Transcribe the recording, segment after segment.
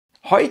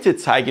Heute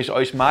zeige ich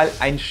euch mal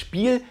ein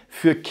Spiel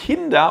für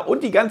Kinder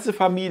und die ganze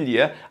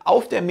Familie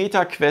auf der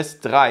Meta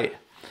Quest 3.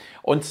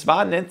 Und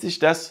zwar nennt sich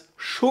das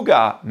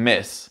Sugar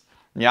Mess.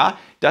 Ja,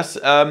 das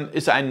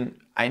ist ein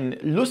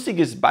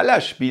lustiges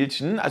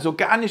Ballerspielchen, also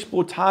gar nicht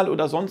brutal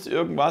oder sonst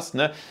irgendwas.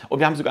 Ne? Und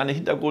wir haben sogar eine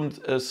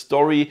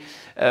Hintergrundstory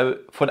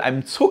von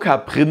einem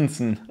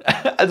Zuckerprinzen.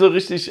 Also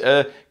richtig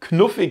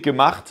knuffig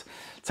gemacht.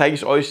 Zeige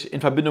ich euch in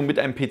Verbindung mit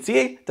einem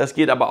PC. Das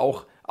geht aber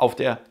auch auf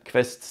der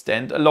Quest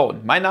Standalone.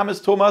 Mein Name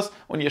ist Thomas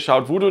und ihr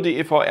schaut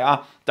voodoo.de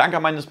VR. Danke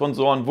an meine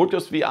Sponsoren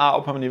VR,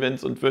 Open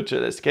Events und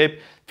Virtual Escape.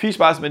 Viel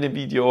Spaß mit dem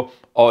Video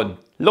und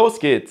los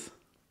geht's!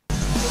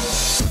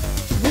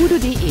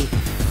 voodoo.de.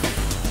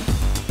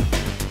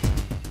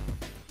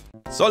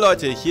 So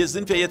Leute, hier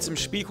sind wir jetzt im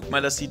Spiel. Guck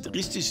mal, das sieht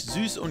richtig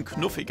süß und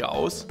knuffig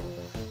aus.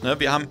 Ne,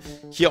 wir haben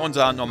hier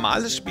unser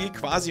normales Spiel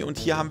quasi und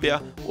hier haben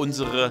wir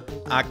unsere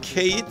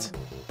Arcade.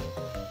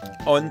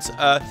 Und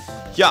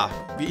ja,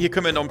 hier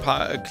können wir noch ein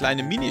paar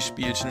kleine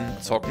Minispielchen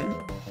zocken.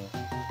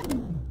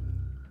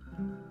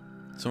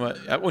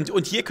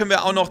 Und hier können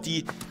wir auch noch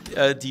die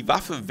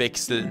Waffe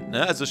wechseln.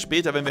 Ne? Also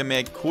später, wenn wir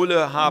mehr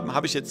Kohle haben,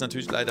 habe ich jetzt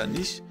natürlich leider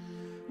nicht.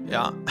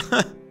 Ja.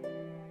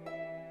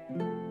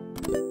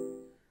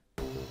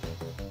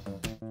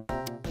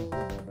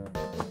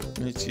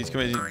 Jetzt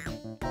können wir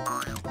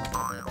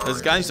das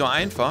ist gar nicht so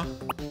einfach.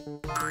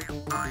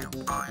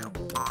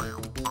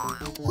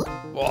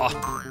 Boah.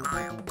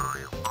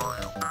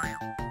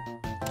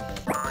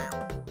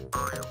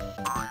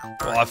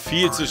 Boah,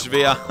 viel zu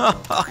schwer.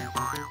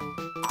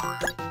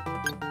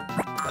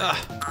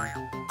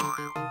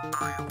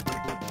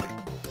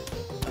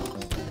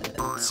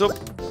 So.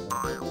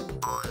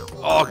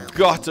 Oh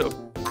Gott, oh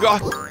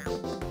Gott.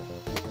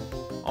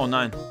 Oh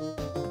nein.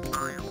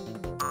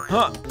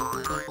 Ha.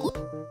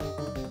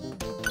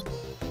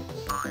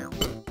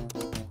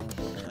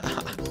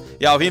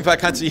 Ja, auf jeden Fall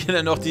kannst du hier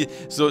dann noch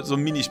so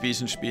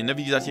Minispielchen spielen. Ne?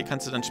 Wie gesagt, hier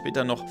kannst du dann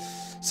später noch...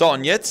 So,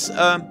 und jetzt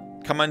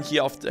kann man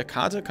hier auf der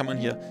Karte,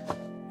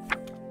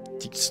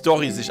 die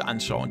Story sich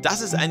anschauen.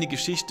 Das ist eine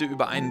Geschichte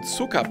über einen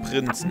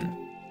Zuckerprinzen,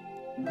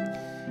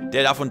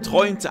 der davon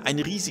träumte, ein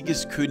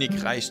riesiges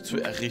Königreich zu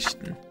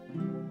errichten.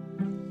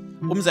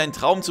 Um seinen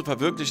Traum zu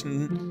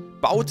verwirklichen,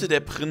 baute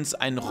der Prinz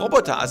einen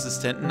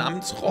Roboterassistenten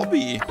namens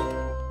Robby.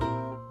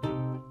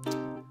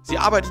 Sie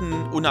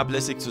arbeiteten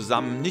unablässig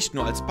zusammen, nicht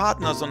nur als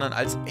Partner, sondern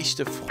als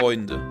echte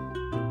Freunde.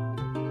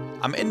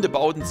 Am Ende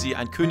bauten sie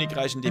ein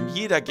Königreich, in dem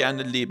jeder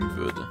gerne leben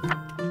würde.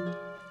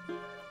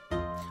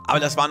 Aber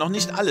das war noch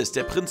nicht alles.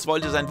 Der Prinz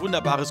wollte sein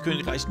wunderbares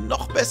Königreich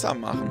noch besser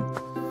machen.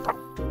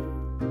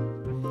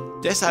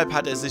 Deshalb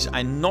hat er sich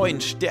einen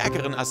neuen,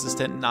 stärkeren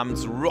Assistenten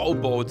namens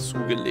Robo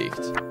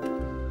zugelegt.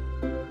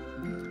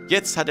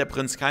 Jetzt hat der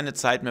Prinz keine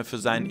Zeit mehr für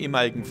seinen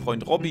ehemaligen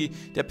Freund Robby,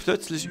 der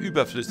plötzlich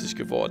überflüssig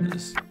geworden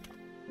ist.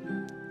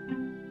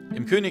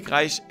 Im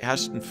Königreich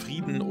herrschten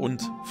Frieden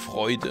und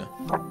Freude.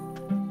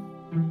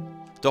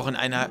 Doch in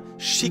einer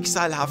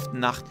schicksalhaften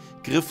Nacht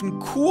griffen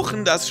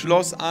Kuchen das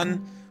Schloss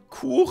an.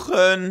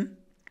 Kuchen!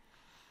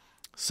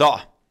 So.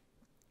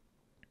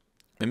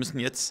 Wir müssen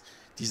jetzt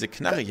diese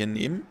Knarre hier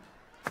nehmen.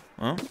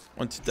 Ja,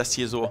 und das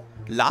hier so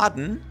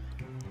laden.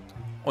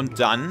 Und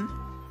dann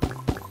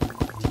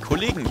die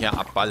Kollegen hier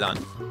abballern.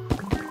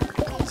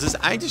 Das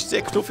ist eigentlich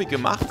sehr knuffig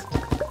gemacht.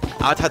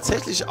 Aber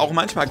tatsächlich auch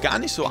manchmal gar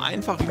nicht so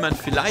einfach, wie man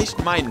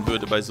vielleicht meinen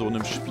würde bei so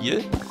einem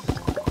Spiel.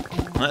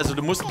 Also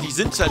die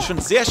sind halt schon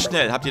sehr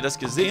schnell, habt ihr das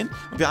gesehen?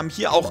 Und wir haben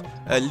hier auch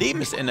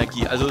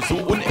Lebensenergie, also so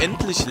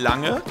unendlich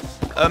lange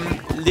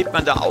lebt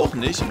man da auch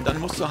nicht. Und dann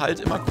musst du halt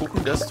immer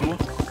gucken, dass du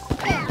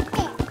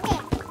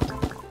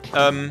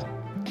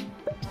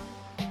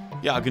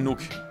ja, genug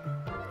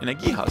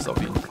Energie hast auf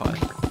jeden Fall.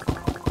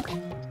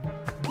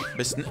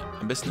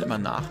 Am besten immer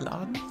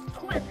nachladen.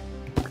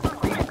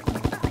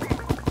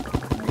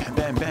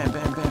 Bam, bam, bam,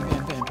 bam,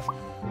 bam, bam.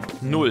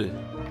 0.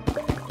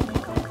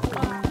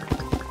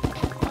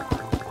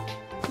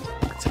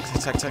 Zack,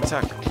 zack, zack, zack,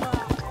 zack.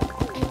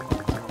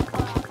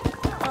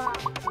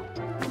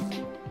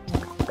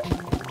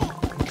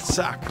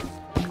 Zack.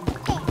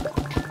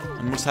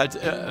 Man muss halt,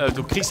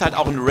 du kriegst halt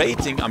auch ein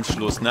Rating am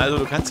Schluss, ne? Also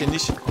du kannst hier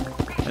nicht,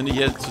 wenn du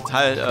hier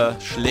total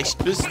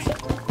schlecht bist,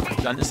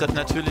 dann ist das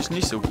natürlich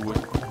nicht so gut.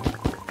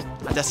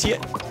 Das hier...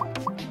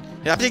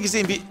 Ja, habt ihr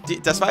gesehen,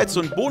 das war jetzt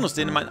so ein Bonus,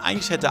 den man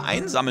eigentlich hätte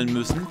einsammeln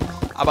müssen.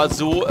 Aber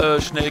so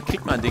schnell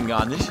kriegt man den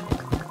gar nicht.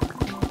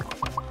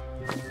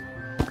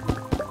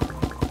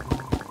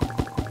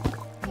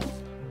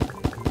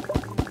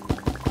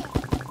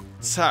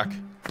 Zack.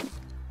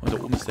 Und da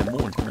oben ist der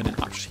Mond. Können wir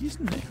den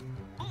abschießen? Nee.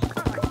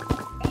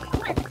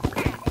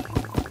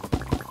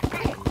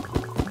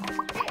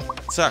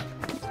 Zack.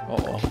 Oh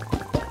oh.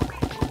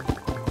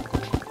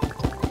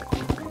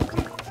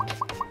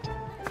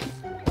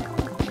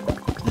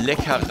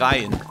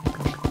 Leckereien.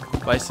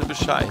 Weißt du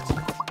Bescheid?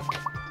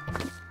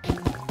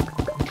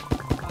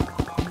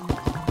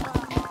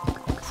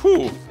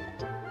 Puh.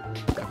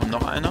 Da kommt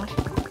noch einer.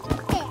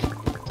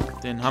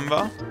 Den haben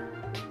wir.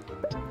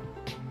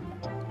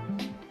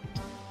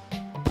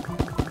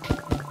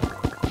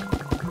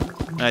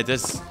 Ja,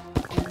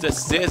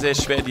 ist sehr, sehr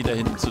schwer, die da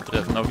hinten zu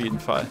treffen, auf jeden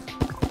Fall.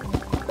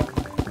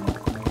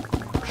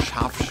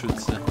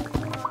 Scharfschütze.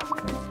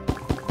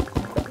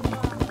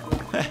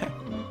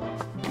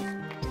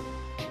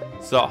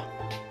 So.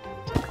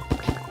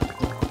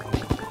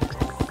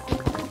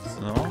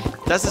 So.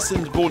 Das ist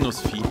ein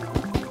Bonusvieh.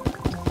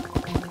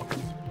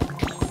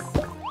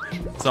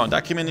 So, und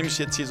da kriegen wir nämlich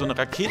jetzt hier so eine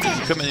Rakete.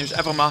 Die können wir nämlich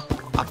einfach mal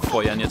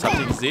abfeuern. Jetzt habt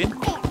ihr gesehen,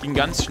 ging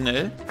ganz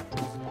schnell.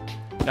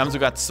 Wir haben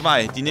sogar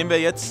 2. Die nehmen wir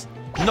jetzt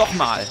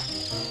nochmal.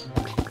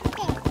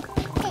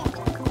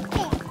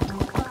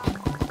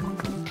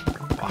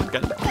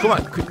 Guck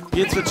mal,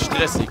 jetzt wird es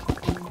stressig.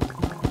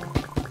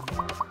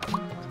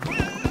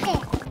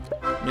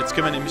 Jetzt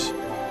können wir nämlich...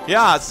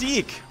 Ja,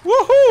 Sieg!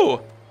 Wuhu!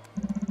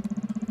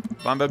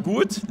 Waren wir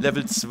gut?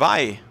 Level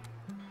 2.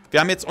 Wir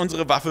haben jetzt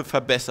unsere Waffe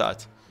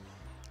verbessert.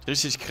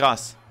 Richtig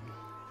krass.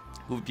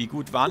 Wie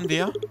gut waren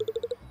wir?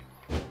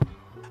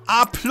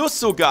 A+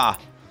 sogar!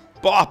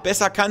 Boah,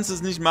 besser kannst du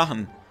es nicht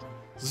machen.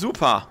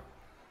 Super.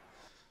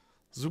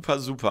 Super,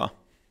 super.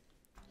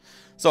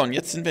 So, und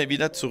jetzt sind wir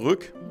wieder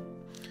zurück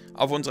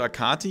auf unserer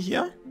Karte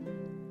hier.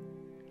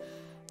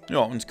 Ja,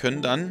 und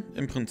können dann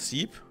im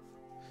Prinzip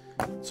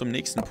zum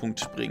nächsten Punkt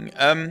springen.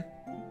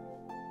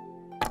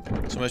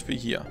 Zum Beispiel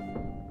hier.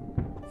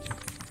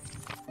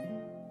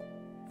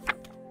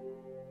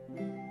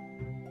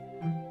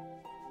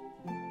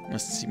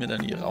 Das ziehen wir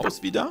dann hier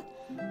raus wieder.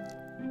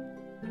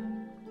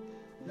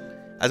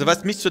 Also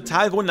was mich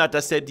total wundert,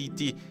 dass der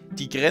die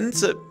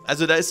Grenze,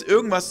 also da ist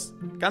irgendwas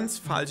ganz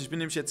falsch. Ich bin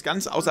nämlich jetzt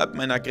ganz außerhalb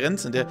meiner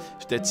Grenze.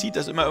 Der zieht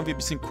das immer irgendwie ein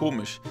bisschen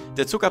komisch.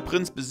 Der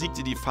Zuckerprinz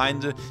besiegte die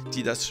Feinde,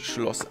 die das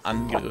Schloss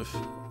angriff.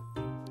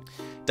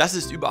 Das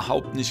ist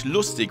überhaupt nicht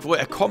lustig.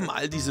 Woher kommen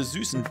all diese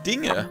süßen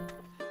Dinge?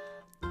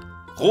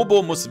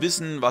 Robo muss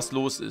wissen, was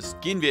los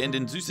ist. Gehen wir in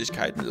den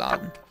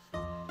Süßigkeitenladen.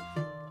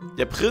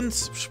 Der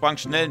Prinz sprang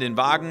schnell in den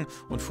Wagen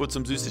und fuhr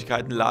zum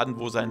Süßigkeitenladen,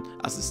 wo sein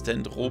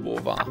Assistent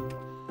Robo war.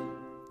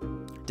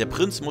 Der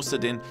Prinz musste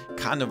den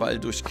Karneval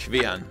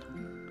durchqueren,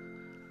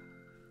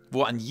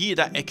 wo an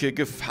jeder Ecke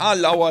Gefahr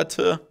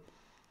lauerte.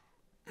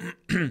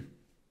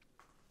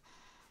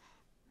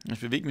 Ich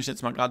bewege mich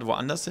jetzt mal gerade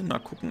woanders hin. Mal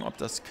gucken, ob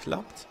das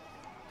klappt.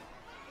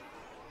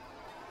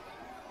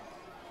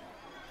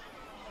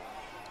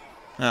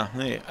 Ja,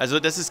 nee. Also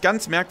das ist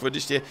ganz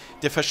merkwürdig.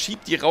 Der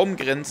verschiebt die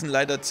Raumgrenzen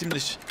leider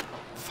ziemlich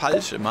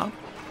falsch immer.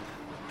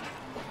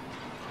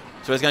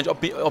 Ich weiß gar nicht,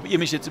 ob ihr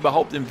mich jetzt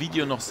überhaupt im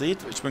Video noch seht.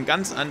 Ich bin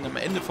ganz am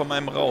Ende von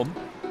meinem Raum.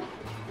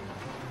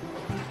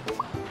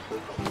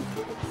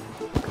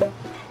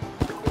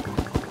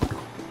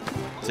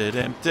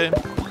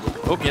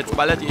 Guck, jetzt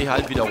ballert ihr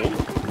halt wieder rum.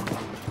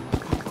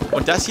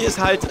 Und das hier ist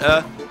halt,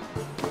 ja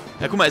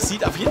guck mal, es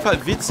sieht auf jeden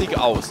Fall witzig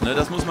aus, ne?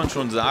 Das muss man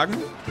schon sagen.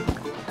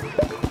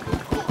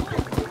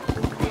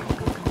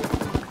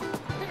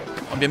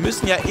 Und wir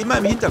müssen ja immer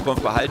im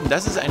Hinterkopf behalten,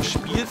 das ist ein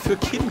Spiel für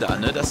Kinder,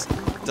 ne? Das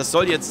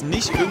soll jetzt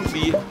nicht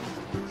irgendwie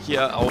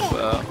hier auf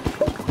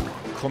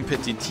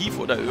kompetitiv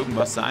oder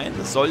irgendwas sein.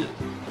 Das soll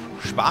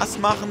Spaß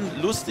machen,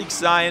 lustig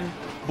sein,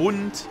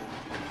 bunt,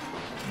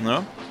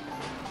 ne?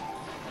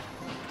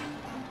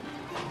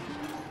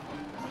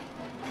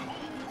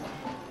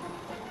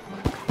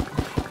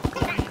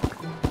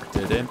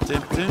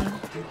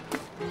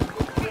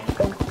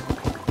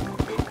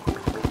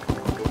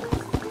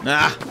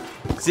 Na,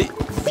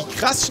 wie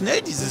krass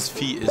schnell dieses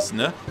Vieh ist,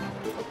 ne?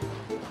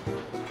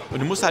 Und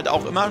du musst halt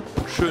auch immer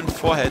schön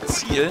vorher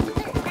zielen.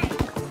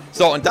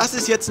 So, und das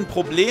ist jetzt ein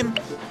Problem,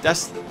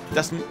 das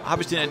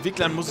habe ich den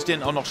Entwicklern, muss ich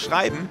denen auch noch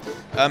schreiben.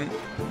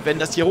 Wenn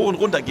das hier hoch und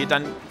runter geht,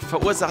 dann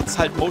verursacht es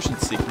halt Motion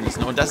Sickness.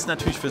 Ne? Und das ist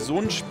natürlich für so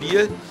ein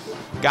Spiel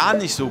gar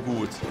nicht so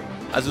gut.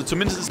 Also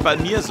zumindest ist es bei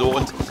mir so.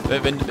 Und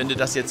wenn du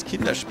das jetzt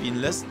Kinder spielen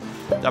lässt,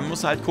 dann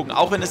musst du halt gucken.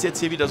 Auch wenn es jetzt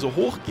hier wieder so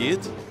hoch geht,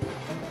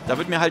 da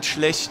wird mir halt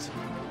schlecht.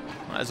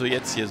 Also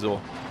jetzt hier so.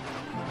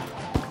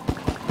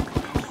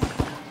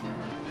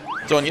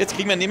 So, und jetzt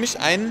kriegen wir nämlich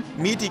ein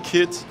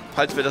Medikit,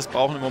 falls wir das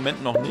brauchen, im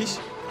Moment noch nicht.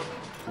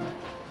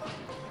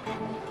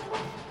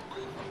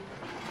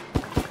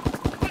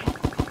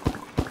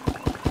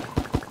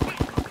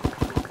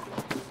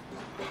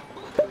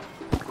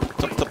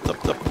 Top, top,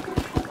 top, top.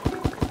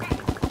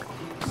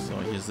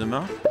 So, hier sind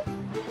wir.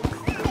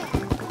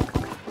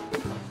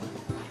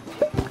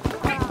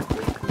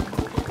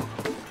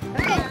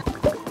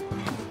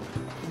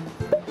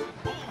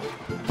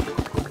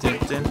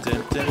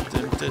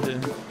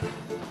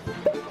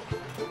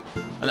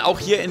 Und auch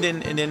hier in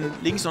den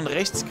Links- und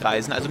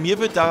Rechtskreisen, also mir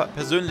wird da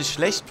persönlich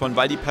schlecht von,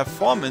 weil die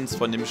Performance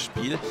von dem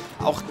Spiel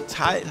auch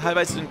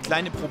teilweise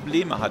kleine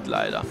Probleme hat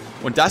leider.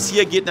 Und das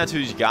hier geht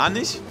natürlich gar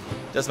nicht,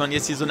 dass man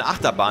jetzt hier so eine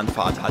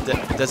Achterbahnfahrt hatte.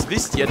 Das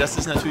wisst ihr, das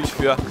ist natürlich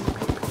für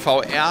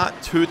VR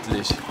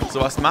tödlich.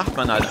 Sowas macht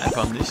man halt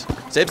einfach nicht,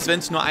 selbst wenn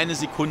es nur eine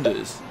Sekunde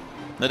ist.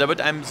 Na, da wird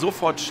einem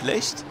sofort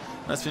schlecht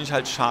und das finde ich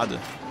halt schade.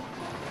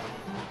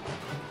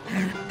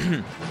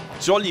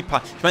 Jolly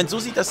Park. Ich meine, so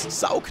sieht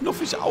das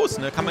sauknuffig aus,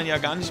 ne? Kann man ja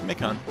gar nicht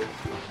meckern.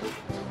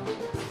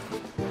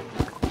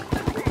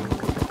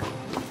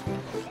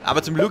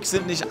 Aber zum Glück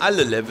sind nicht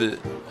alle Level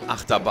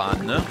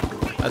Achterbahnen, ne?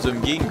 Also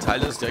im Gegenteil,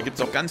 da gibt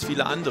es auch ganz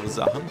viele andere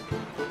Sachen.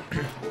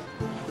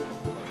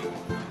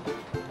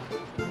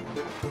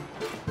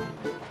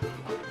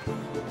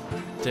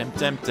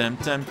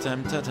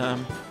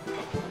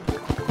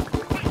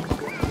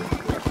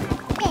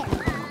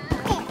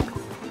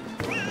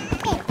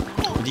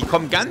 Und die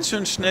kommen ganz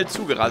schön schnell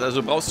zugerast.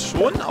 Also du brauchst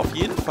schon auf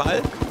jeden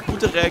Fall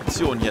gute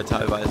Reaktion hier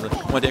teilweise.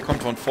 Guck mal, der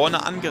kommt von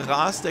vorne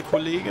angerast, der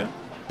Kollege.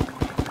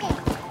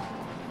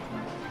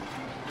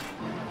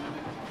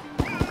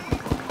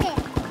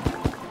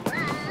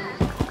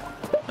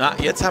 Na,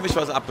 jetzt habe ich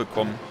was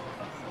abbekommen.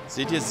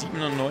 Seht ihr,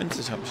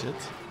 97 habe ich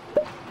jetzt.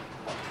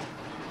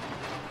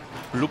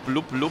 Blub,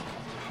 blub, blub.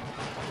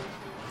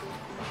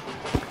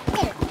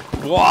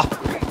 Boah!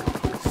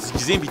 Hast du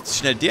gesehen, wie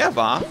schnell der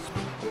war?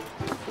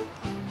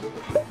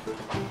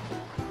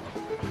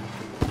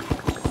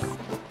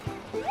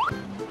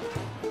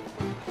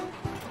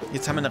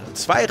 Jetzt haben wir noch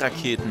 2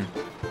 Raketen.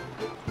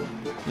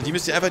 Und die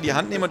müsst ihr einfach in die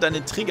Hand nehmen und dann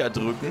den Trigger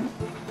drücken.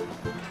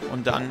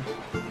 Und dann...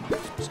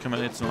 Das können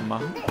wir jetzt noch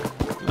machen.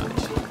 Gleich.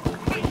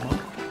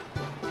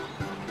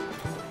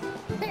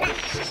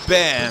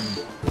 Bam!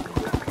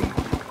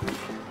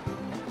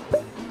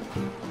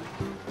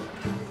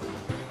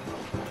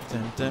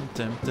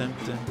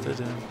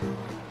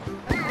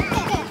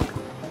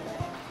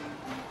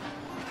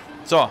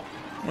 So,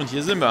 und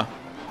hier sind wir.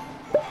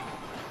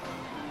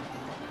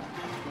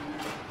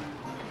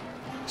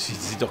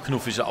 Sieht doch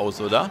knuffig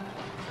aus, oder?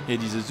 Hier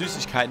diese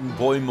Süßigkeiten,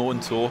 Bäume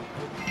und so.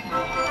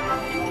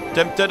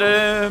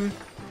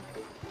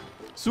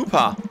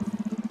 Super.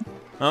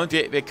 Ja, und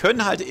wir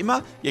können halt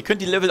immer, ihr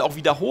könnt die Level auch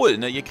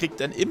wiederholen, ne? Ihr kriegt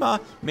dann immer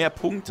mehr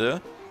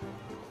Punkte.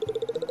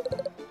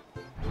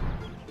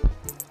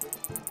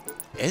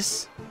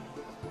 S?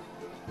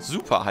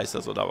 Super heißt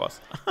das, oder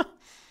was?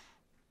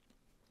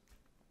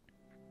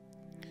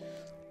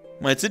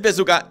 Und jetzt sind wir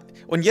sogar...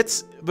 Und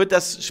jetzt wird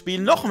das Spiel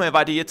noch mehr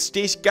weiter. Jetzt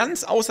stehe ich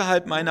ganz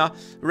außerhalb meiner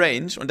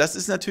Range. Und das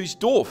ist natürlich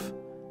doof.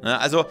 Ne?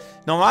 Also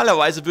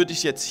normalerweise würde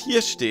ich jetzt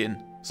hier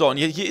stehen. So, und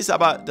hier ist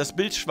aber das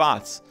Bild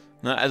schwarz.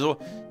 Ne? Also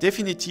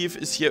definitiv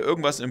ist hier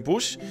irgendwas im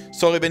Busch.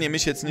 Sorry, wenn ihr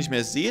mich jetzt nicht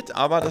mehr seht,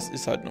 aber das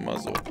ist halt nun mal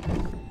so.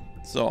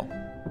 So.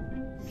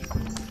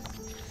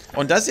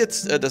 Und das ist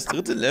jetzt das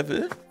 3.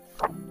 Level.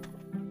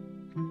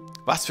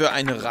 Was für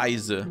eine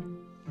Reise.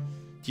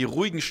 Die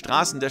ruhigen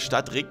Straßen der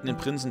Stadt regten den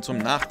Prinzen zum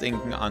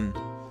Nachdenken an.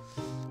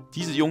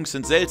 Diese Jungs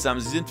sind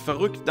seltsam, sie sind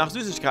verrückt nach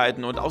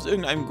Süßigkeiten und aus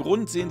irgendeinem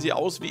Grund sehen sie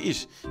aus wie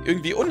ich.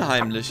 Irgendwie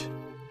unheimlich.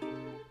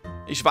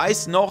 Ich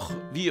weiß noch,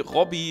 wie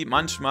Robby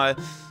manchmal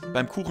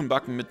beim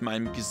Kuchenbacken mit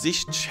meinem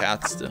Gesicht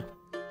scherzte.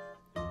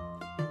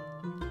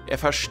 Er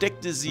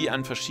versteckte sie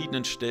an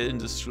verschiedenen Stellen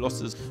des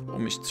Schlosses,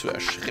 um mich zu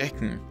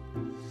erschrecken.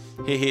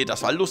 Hehe,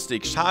 das war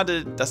lustig.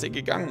 Schade, dass er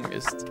gegangen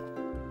ist.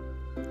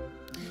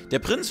 Der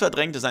Prinz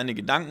verdrängte seine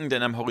Gedanken,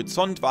 denn am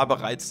Horizont war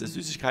bereits der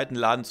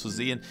Süßigkeitenladen zu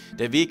sehen.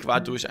 Der Weg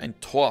war durch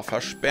ein Tor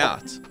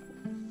versperrt.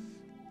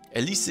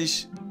 Es ließ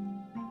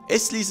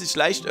sich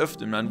leicht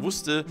öffnen. Man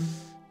musste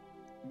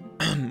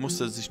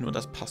sich nur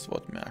das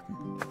Passwort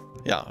merken.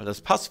 Ja,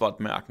 das Passwort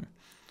merken.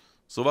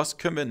 Sowas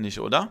können wir nicht,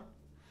 oder?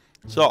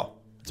 So,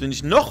 jetzt bin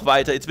ich noch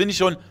weiter. Jetzt bin ich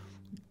schon...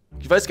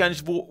 Ich weiß gar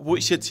nicht, wo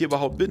ich jetzt hier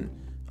überhaupt bin.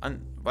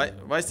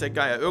 Weiß der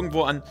Geier.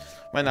 Irgendwo an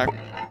meiner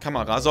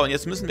Kamera. So, und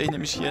jetzt müssen wir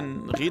nämlich hier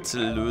ein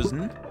Rätsel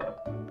lösen.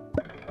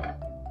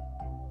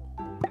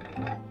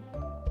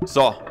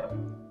 So.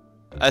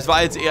 Es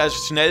war jetzt eher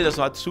schnell, das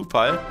war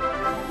Zufall.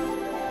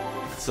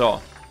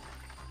 So.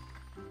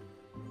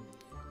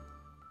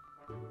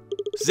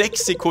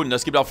 6 Sekunden,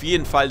 das gibt auf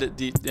jeden Fall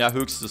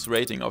höchstes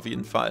Rating, auf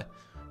jeden Fall.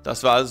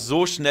 Das war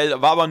so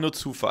schnell, war aber nur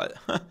Zufall.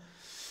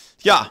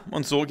 Ja,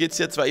 und so geht's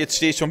jetzt, weil jetzt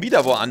stehe ich schon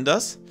wieder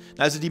woanders.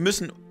 Also die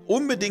müssen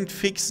unbedingt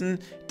fixen,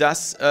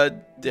 dass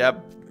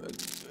der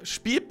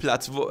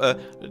Spielplatz,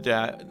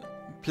 der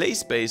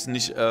Playspace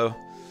nicht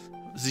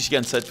sich die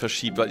ganze Zeit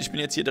verschiebt, weil ich bin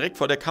jetzt hier direkt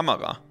vor der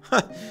Kamera.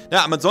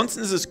 Ja, aber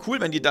ansonsten ist es cool,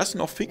 wenn die das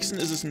noch fixen,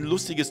 ist es ein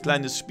lustiges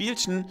kleines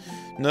Spielchen.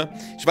 Ne?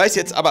 Ich weiß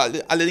jetzt aber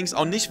allerdings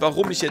auch nicht,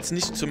 warum ich jetzt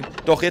nicht zum...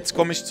 Doch, jetzt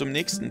komme ich zum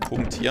nächsten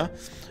Punkt hier.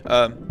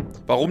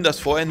 Warum das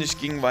vorher nicht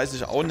ging, weiß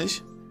ich auch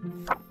nicht.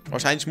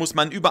 Wahrscheinlich muss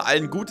man überall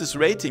ein gutes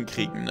Rating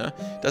kriegen, ne?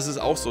 Das ist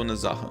auch so eine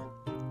Sache.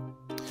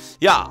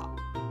 Ja,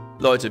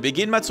 Leute, wir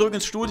gehen mal zurück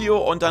ins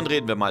Studio und dann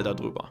reden wir mal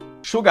darüber.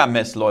 Sugar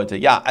Mess, Leute.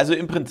 Ja, also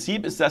im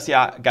Prinzip ist das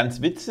ja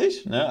ganz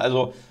witzig, ne?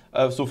 Also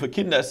so für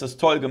Kinder ist das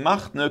toll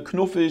gemacht, ne?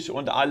 Knuffig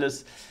und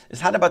alles.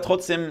 Es hat aber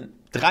trotzdem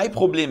 3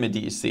 Probleme,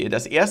 die ich sehe.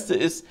 Das erste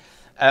ist,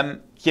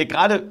 hier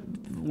gerade,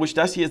 wo ich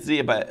das hier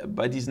sehe,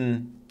 bei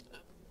diesen...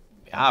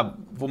 Ja,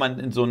 wo man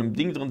in so einem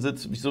Ding drin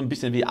sitzt, so ein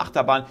bisschen wie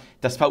Achterbahn,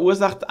 das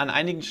verursacht an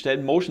einigen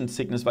Stellen Motion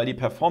Sickness, weil die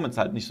Performance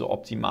halt nicht so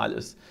optimal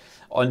ist.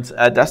 Und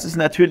das ist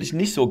natürlich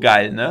nicht so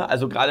geil, ne?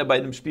 Also gerade bei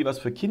einem Spiel, was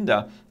für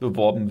Kinder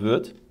beworben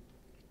wird,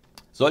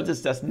 sollte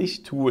es das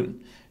nicht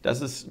tun.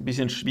 Das ist ein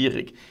bisschen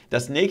schwierig.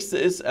 Das nächste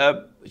ist,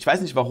 ich weiß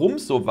nicht, warum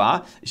es so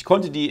war, ich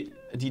konnte die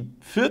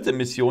 4.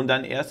 Mission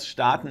dann erst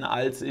starten,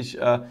 als ich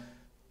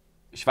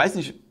weiß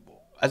nicht,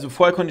 also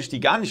vorher konnte ich die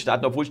gar nicht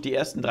starten, obwohl ich die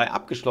ersten 3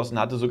 abgeschlossen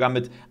hatte, sogar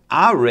mit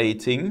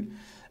A-Rating.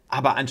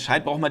 Aber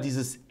anscheinend braucht man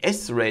dieses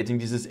S-Rating,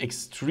 dieses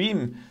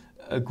extrem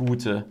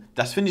gute.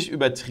 Das finde ich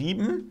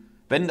übertrieben,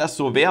 wenn das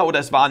so wäre. Oder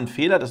es war ein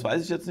Fehler, das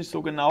weiß ich jetzt nicht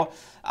so genau.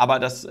 Aber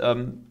das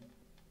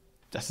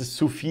ist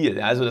zu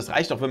viel. Also das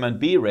reicht auch, wenn man ein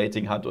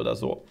B-Rating hat oder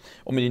so,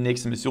 um in die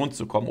nächste Mission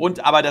zu kommen.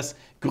 Aber das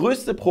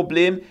größte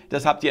Problem,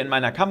 das habt ihr in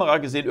meiner Kamera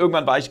gesehen,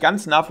 irgendwann war ich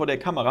ganz nah vor der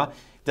Kamera,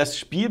 das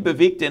Spiel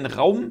bewegt den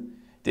Raum,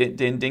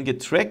 den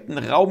getrackten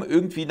Raum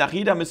irgendwie nach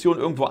jeder Mission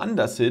irgendwo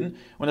anders hin.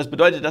 Und das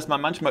bedeutet, dass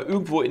man manchmal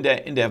irgendwo in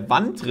der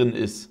Wand drin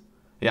ist.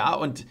 Ja,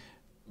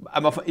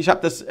 aber ich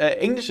habe das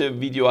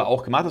englische Video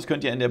auch gemacht, das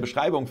könnt ihr in der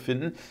Beschreibung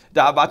finden.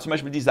 Da war zum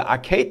Beispiel diese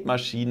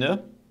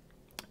Arcade-Maschine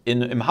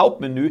im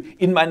Hauptmenü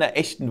in meiner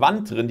echten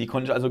Wand drin, die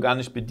konnte ich also gar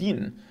nicht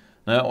bedienen.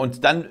 Ne?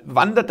 Und dann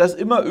wandert das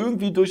immer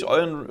irgendwie durch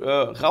euren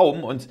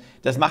Raum und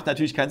das macht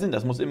natürlich keinen Sinn,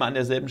 das muss immer an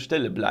derselben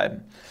Stelle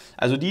bleiben.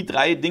 Also die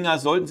 3 Dinger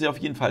sollten sie auf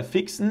jeden Fall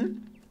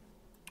fixen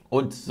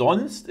und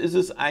sonst ist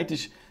es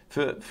eigentlich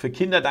für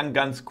Kinder dann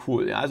ganz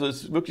cool. Ja? Also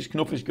es ist wirklich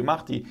knuffig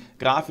gemacht, die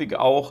Grafik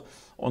auch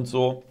und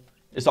so.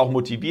 Ist auch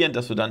motivierend,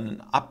 dass du dann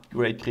ein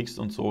Upgrade kriegst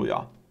und so,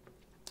 ja.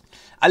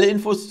 Alle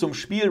Infos zum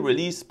Spiel,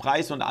 Release,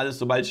 Preis und alles,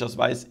 sobald ich das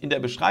weiß, in der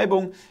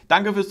Beschreibung.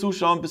 Danke fürs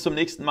Zuschauen, bis zum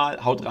nächsten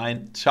Mal, haut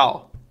rein,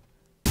 ciao.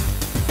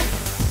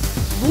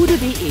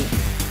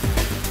 Bude.de